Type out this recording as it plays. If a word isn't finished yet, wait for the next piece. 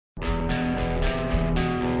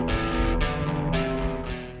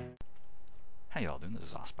How y'all doing? This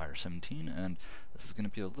is Aspire17, and this is going to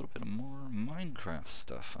be a little bit of more Minecraft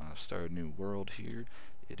stuff. I've started a new world here.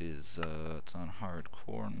 It's on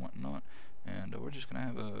hardcore and whatnot, and we're just going to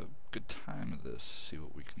have a good time of this, see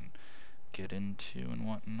what we can get into and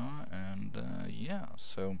whatnot, and yeah,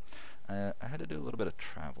 so I had to do a little bit of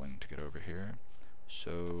traveling to get over here.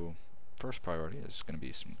 So first priority is going to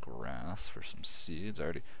be some grass for some seeds. I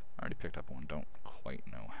already picked up one, don't quite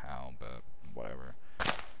know how, but whatever.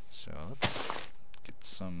 So let's get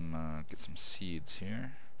some seeds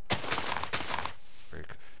here.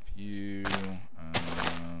 Break a few.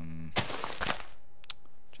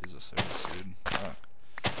 Jesus, there's a seed. Fuck.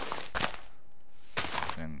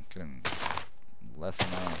 Getting less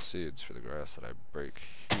amount of seeds for the grass that I break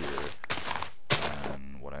here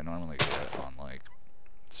than what I normally get on like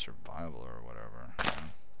survival or whatever. Yeah.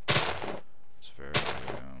 It's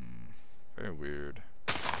very weird.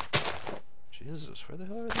 Jesus, where the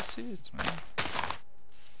hell are the seeds, man?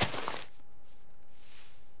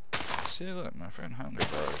 See, look, my friend hunger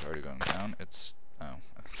bar is already going down. It's a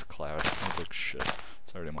cloud. I was like, shit,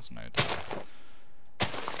 it's already almost night time.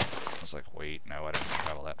 I was like, wait, no, I didn't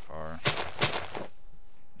travel that far.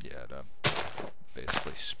 Yeah, to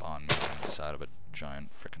basically spawn me inside of a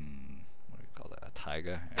giant frickin', what do you call that, a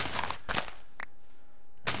taiga? Yeah.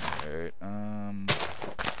 Alright,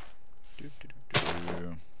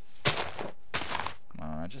 Come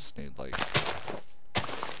on, I just need, like, I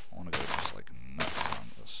want to go just, like, nuts on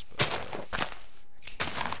this, but I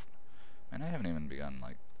can't. And I haven't even begun,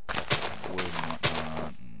 like, wood and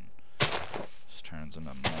whatnot, and this turns into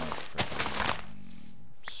more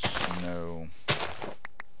frickin' snow.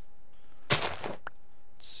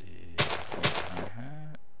 Let's see if I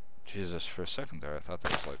had... Jesus, for a second there, I thought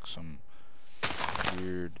there was, like, some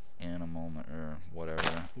weird animal or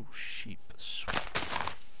whatever. Ooh, sheep. Sweet.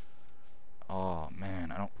 Oh,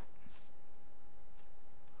 man, I don't...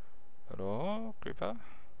 Hello, creeper?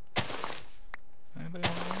 Anybody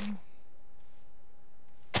home?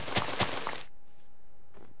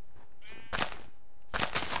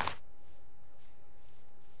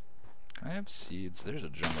 I have seeds. There's a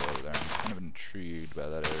jungle over there. I'm kind of intrigued by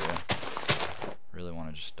that area. Really want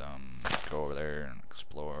to just go over there and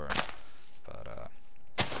explore, but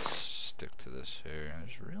let's stick to this here.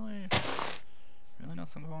 There's really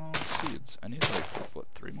nothing going on with seeds. I need like what,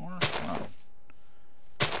 3 more? Come on.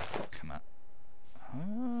 Come on.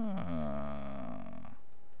 Ah.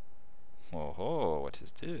 Whoa, ho, what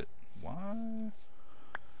is it? Why?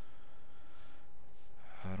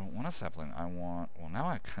 I don't want a sapling. I want, well, now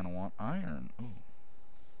I kind of want iron. Ooh.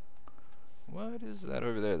 What is that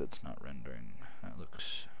over there that's not rendering?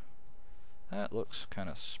 That looks kind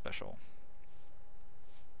of special.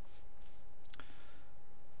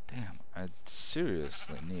 Damn, I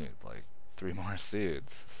seriously need like 3 more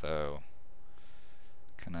seeds. So,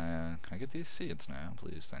 can I get these seeds now,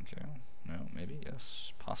 please? Thank you. No, maybe,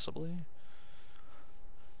 yes, possibly.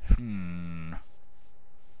 Come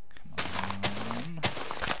on.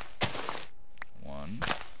 1,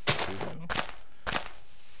 2.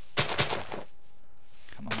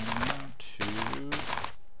 Come on now, 2.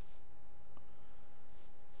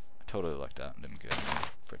 I totally lucked out and didn't get any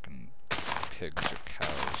frickin' pigs or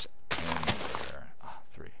cows anywhere. Ah,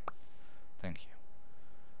 3. Thank you.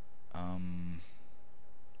 Well,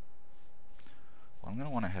 I'm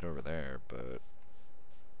gonna want to head over there, but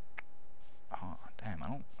oh, damn,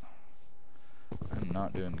 I'm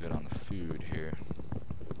not doing good on the food here.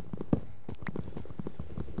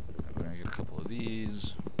 We're gonna get a couple of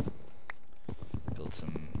these, build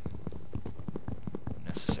some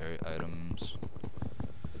necessary items.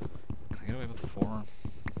 Can I get away with 4?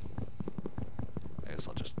 I guess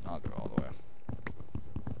I'll go all the way.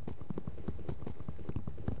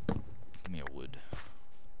 Give me a wood.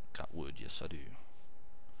 Got wood, yes I do.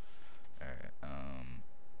 Alright,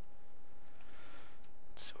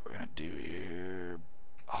 let's see what we're gonna do here.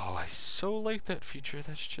 Oh, I so like that feature,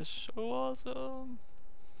 that's just so awesome.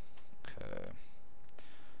 Okay.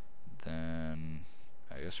 Then,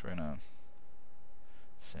 I guess we're gonna...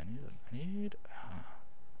 So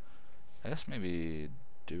I guess maybe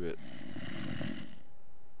do it...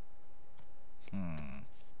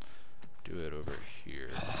 Do it over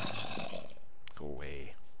here. Go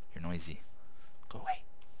away. You're noisy. Go away.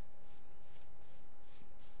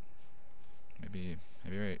 Maybe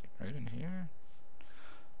right in here?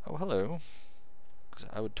 Oh, hello. Because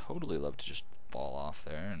I would totally love to just fall off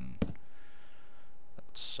there, and that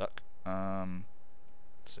would suck. Let's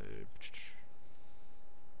see.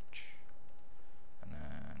 And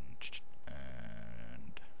then,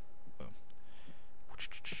 and boom.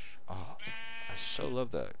 Oh, I so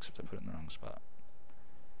love that, except I put it in the wrong spot.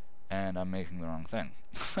 and I'm making the wrong thing.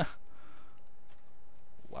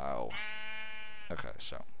 Wow. Okay,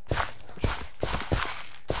 so.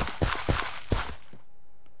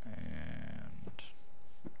 And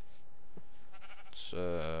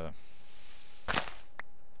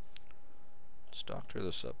let's doctor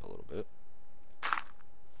this up a little bit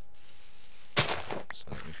so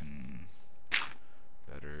that we can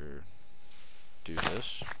better do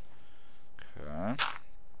this. Okay.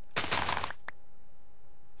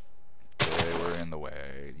 They were in the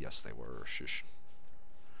way. Yes, they were. Shush.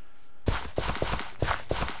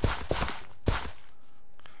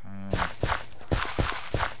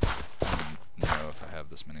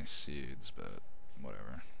 This many seeds, but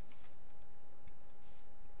whatever.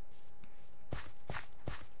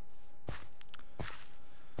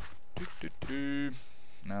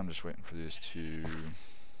 Now I'm just waiting for these to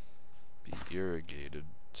be irrigated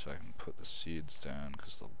so I can put the seeds down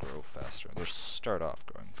because they'll grow faster. They'll start off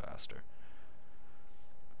growing faster.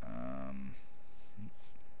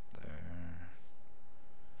 There.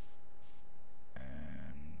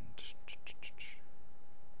 And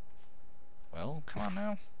well, come on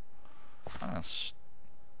now.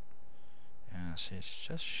 Yeah, see, it's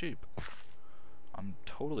just sheep. I'm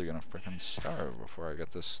totally gonna frickin' starve before I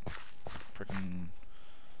get this frickin'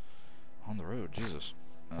 on the road. Jesus.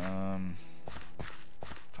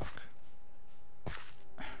 Fuck.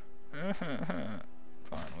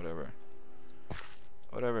 Fine, whatever.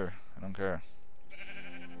 Whatever. I don't care.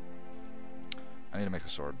 I need to make a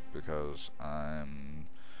sword because I'm.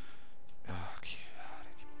 Oh,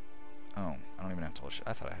 oh, I don't even have to hold shift.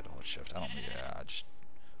 I thought I had to hold shift. I don't. Yeah, I just.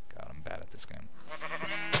 God, I'm bad at this game.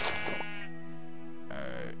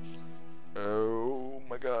 Alright. Oh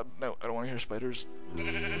my god. No, I don't want to hear spiders.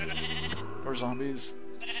 Or zombies.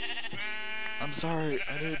 I'm sorry.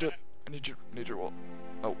 I need your wall.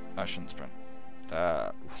 Oh, I shouldn't sprint.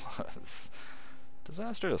 That was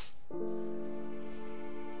disastrous.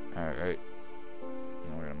 Alright.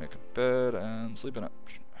 Now we're gonna make a bed and sleep in it.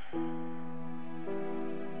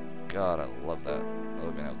 God, I love that. I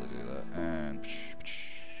love being able to do that. And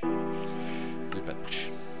sleep in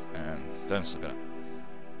it. And then sleep in it.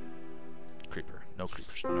 Creeper. No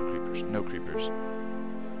creepers. No creepers. No creepers.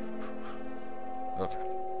 Okay.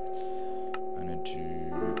 I need to.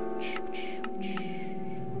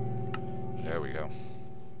 There we go.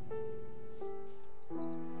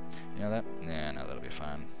 You know that? Nah, no, that'll be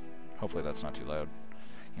fine. Hopefully that's not too loud.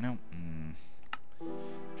 You know,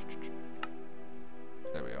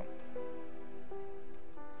 there we go.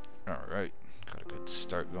 Alright, got a good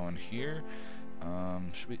start going here.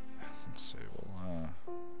 Should we, let's see, we'll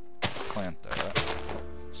plant that.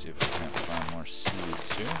 See if we can't find more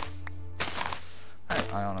seeds here.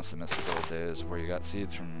 I honestly miss the old days where you got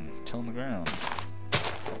seeds from tilling the ground.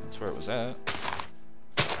 That's where it was at.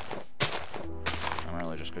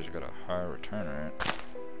 Primarily just because you got a higher return rate.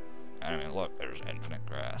 I mean, look, there's infinite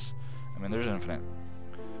grass. I mean, there's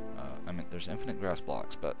infinite grass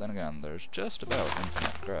blocks, but then again, there's just about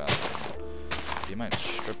infinite grass. You might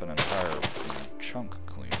strip an entire chunk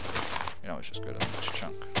clean. You know, it's just good as much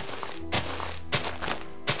chunk.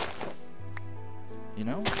 You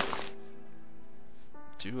know?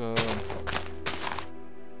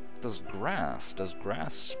 Does grass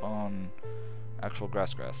spawn, actual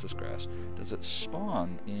grass, this grass, does it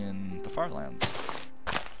spawn in the Farlands?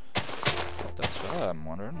 That's what I'm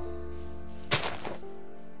wondering.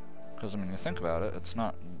 Because, I mean, you think about it, it's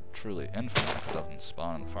not truly infinite if it doesn't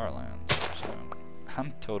spawn in the Farlands. So,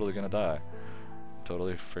 I'm totally gonna die.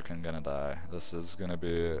 Totally freaking gonna die. This is gonna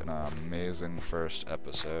be an amazing first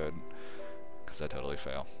episode. Because I totally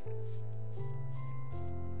fail.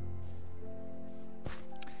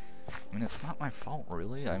 I mean, it's not my fault,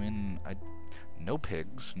 really. I mean, no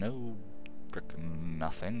pigs, no frickin'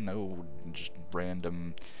 nothing, no just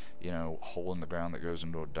random, you know, hole in the ground that goes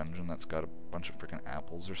into a dungeon that's got a bunch of frickin'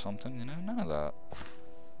 apples or something, you know, none of that.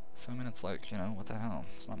 So, I mean, it's like, you know, what the hell?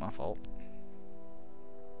 It's not my fault.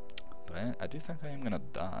 But I do think I am gonna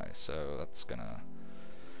die, so that's gonna...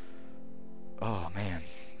 Oh, man.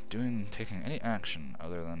 Taking any action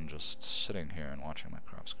other than just sitting here and watching my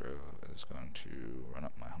crops grow is going to run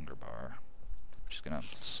up my hunger bar, which is going to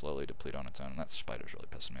slowly deplete on its own, and that spider's really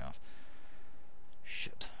pissing me off.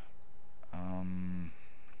 Shit.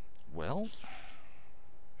 Well,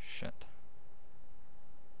 shit.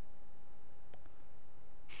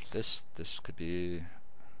 This could be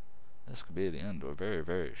the end of a very,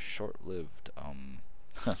 very short-lived, I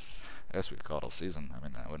guess we could call it a season. I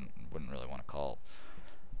mean, I wouldn't really want to call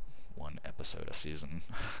one episode a season,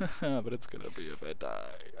 but it's gonna be if I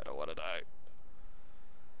die. I don't want to die.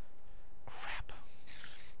 Crap.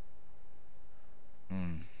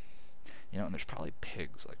 there's probably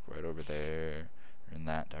pigs, like, right over there, or in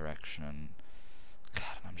that direction. God,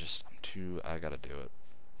 I gotta do it.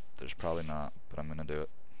 There's probably not, but I'm gonna do it.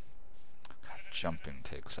 God, jumping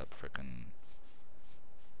takes up frickin'...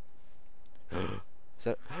 Is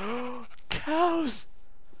that... Cows!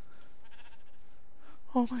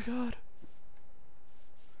 Oh my god.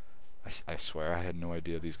 I swear I had no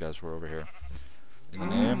idea these guys were over here. In the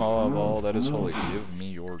name of all that is holy, give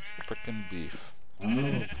me your frickin' beef.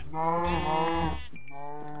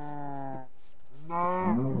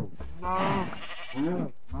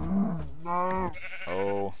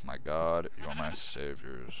 Oh my god, you're my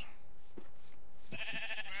saviors.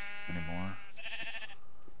 Any more?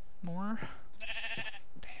 More?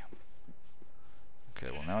 Damn.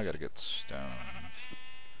 Okay, well now I gotta get stone.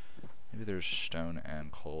 Maybe there's stone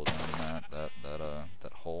and coal down in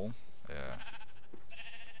that hole. Yeah.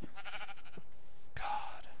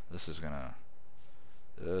 God, this is gonna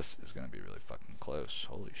be really fucking close.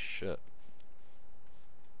 Holy shit.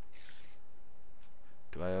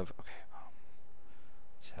 Do I have... Okay,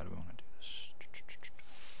 let's see, how do we want to do this?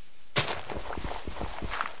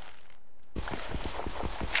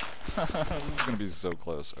 This is gonna be so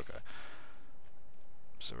close. Okay.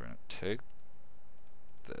 So we're gonna take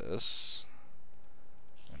this.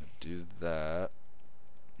 I'm gonna do that.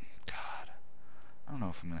 God. I don't know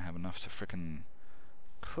if I'm gonna have enough to frickin'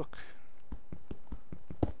 cook.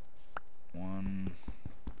 1,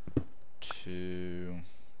 2,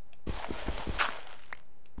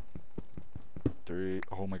 3.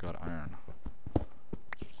 Oh my god, iron.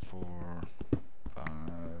 4, 5,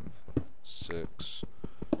 6,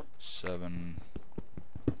 7,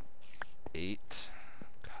 8.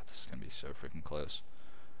 God, this is gonna be so freaking close.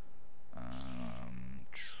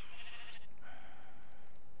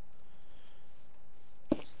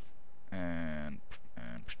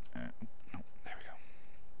 No, there we go.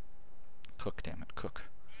 Cook, damn it, cook.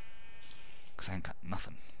 'Cause I ain't got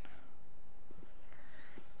nothing.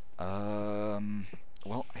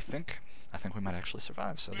 Well, I think we might actually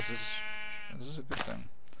survive. So this is a good thing.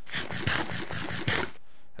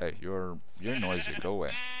 Hey, you're noisy. Go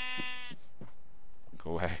away.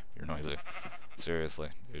 Go away. You're noisy. Seriously,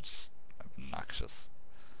 you're just obnoxious.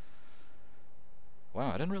 Wow,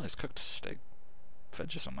 I didn't realize cooked steak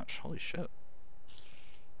fed you so much. Holy shit.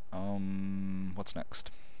 What's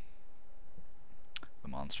next? The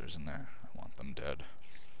monsters in there. I want them dead.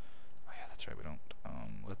 Oh yeah, that's right, we don't.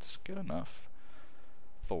 Let's get enough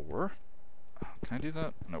for... Can I do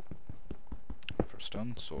that? Nope. For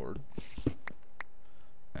stone sword.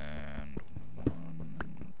 And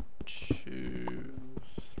 1, 2,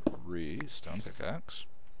 3 stone pickaxe.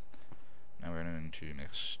 Now we're going to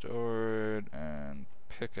make sword and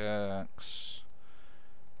pickaxe.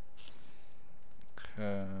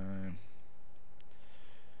 Okay.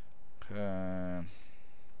 Okay.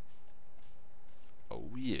 Oh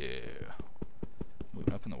yeah.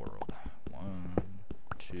 Moving up in the world. 1,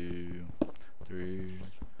 2, 3,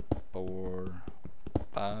 4,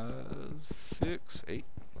 5, 6, 8.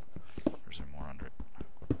 Or is there more under it?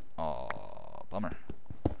 Aw, bummer.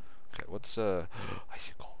 Okay, what's I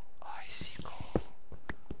see coal. I see coal.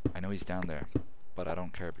 I know he's down there, but I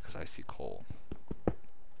don't care because I see coal.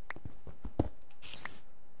 And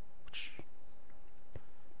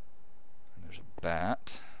there's a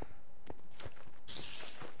bat.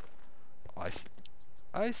 Oh,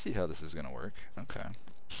 I see how this is gonna work. Okay.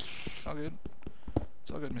 It's all good.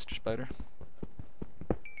 It's all good, Mr. Spider.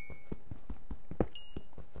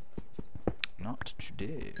 Not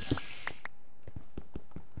today.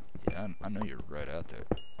 Yeah, I know you're right out there.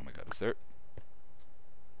 Oh my god, is there...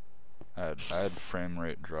 I had frame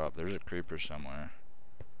rate drop. There's a creeper somewhere.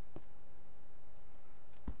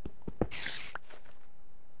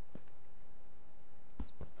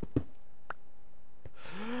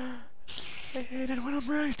 I hate it when I'm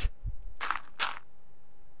right.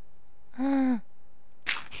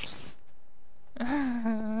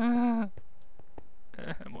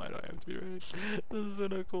 Why do I have to be right? This is so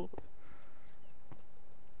not cool.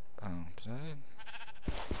 Oh, did I?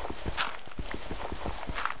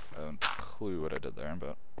 I don't have a clue what I did there,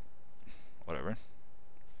 but whatever.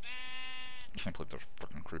 Can't believe there's a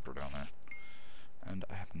fucking creeper down there. And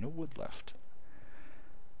I have no wood left.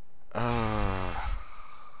 But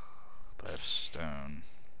I have stone.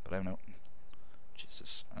 But I have no...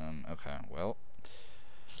 Jesus. Okay, well...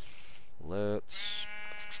 Let's...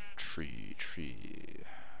 Tree.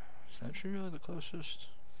 Is that tree really the closest?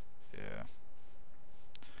 Yeah.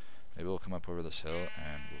 Maybe we'll come up over this hill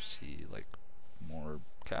and we'll see, like, more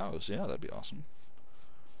cows. Yeah, that'd be awesome.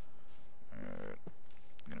 Alright.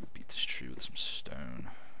 I'm gonna beat this tree with some stone.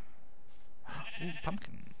 Ooh,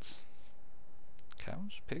 pumpkins.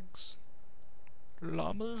 pigs?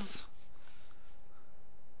 Llamas?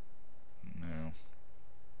 No.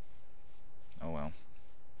 Oh well.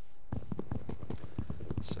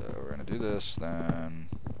 So we're gonna do this, then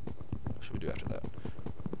what should we do after that?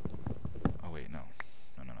 Oh wait, no.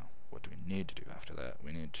 No. What do we need to do after that?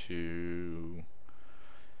 We need to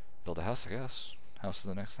build a house, I guess. House is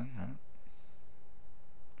the next thing, right?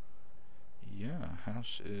 Yeah,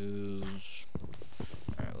 house is...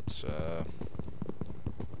 Alright,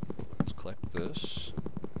 let's collect this.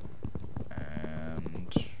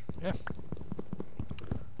 And yeah.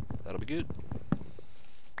 That'll be good.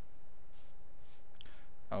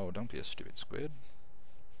 Oh, don't be a stupid squid.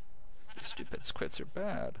 Stupid squids are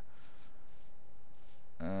bad.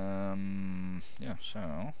 Yeah,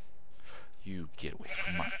 so you get away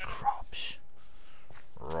from my crops.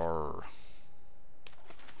 Roar.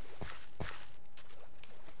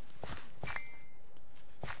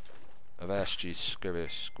 Avast ye scurvy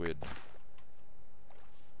squid.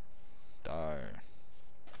 Die.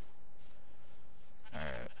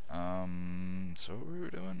 Alright, so what we were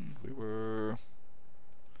doing? We were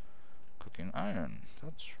cooking iron.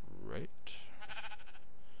 That's right.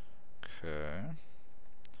 Okay.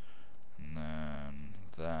 And then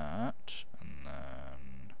that, and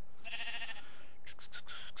then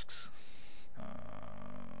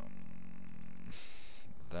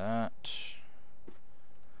that,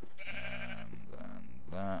 and then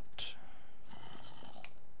that.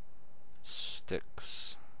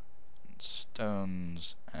 Sticks, and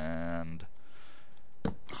stones, and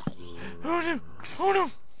oh no! Oh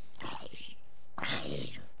no!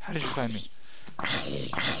 How did you find me?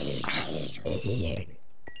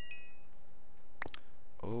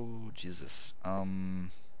 Oh Jesus. How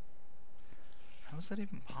is that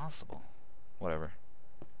even possible? Whatever.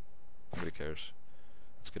 Nobody cares.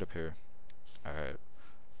 Let's get up here. Alright.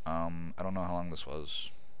 I don't know how long this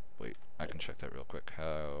was. Wait, I can check that real quick.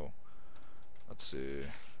 Let's see.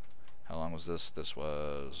 How long was this? This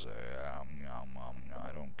was,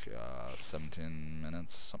 I don't care, 17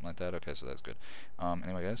 minutes, something like that. Okay, so that's good.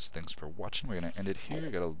 Anyway, guys, thanks for watching. We're gonna end it here.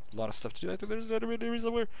 Got a lot of stuff to do. I think there's an enemy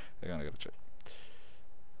somewhere. Hang on, I gotta check.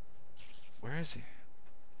 Where is he?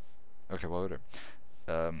 Okay, well, whatever.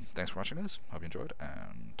 Thanks for watching, guys. Hope you enjoyed,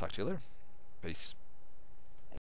 and talk to you later. Peace.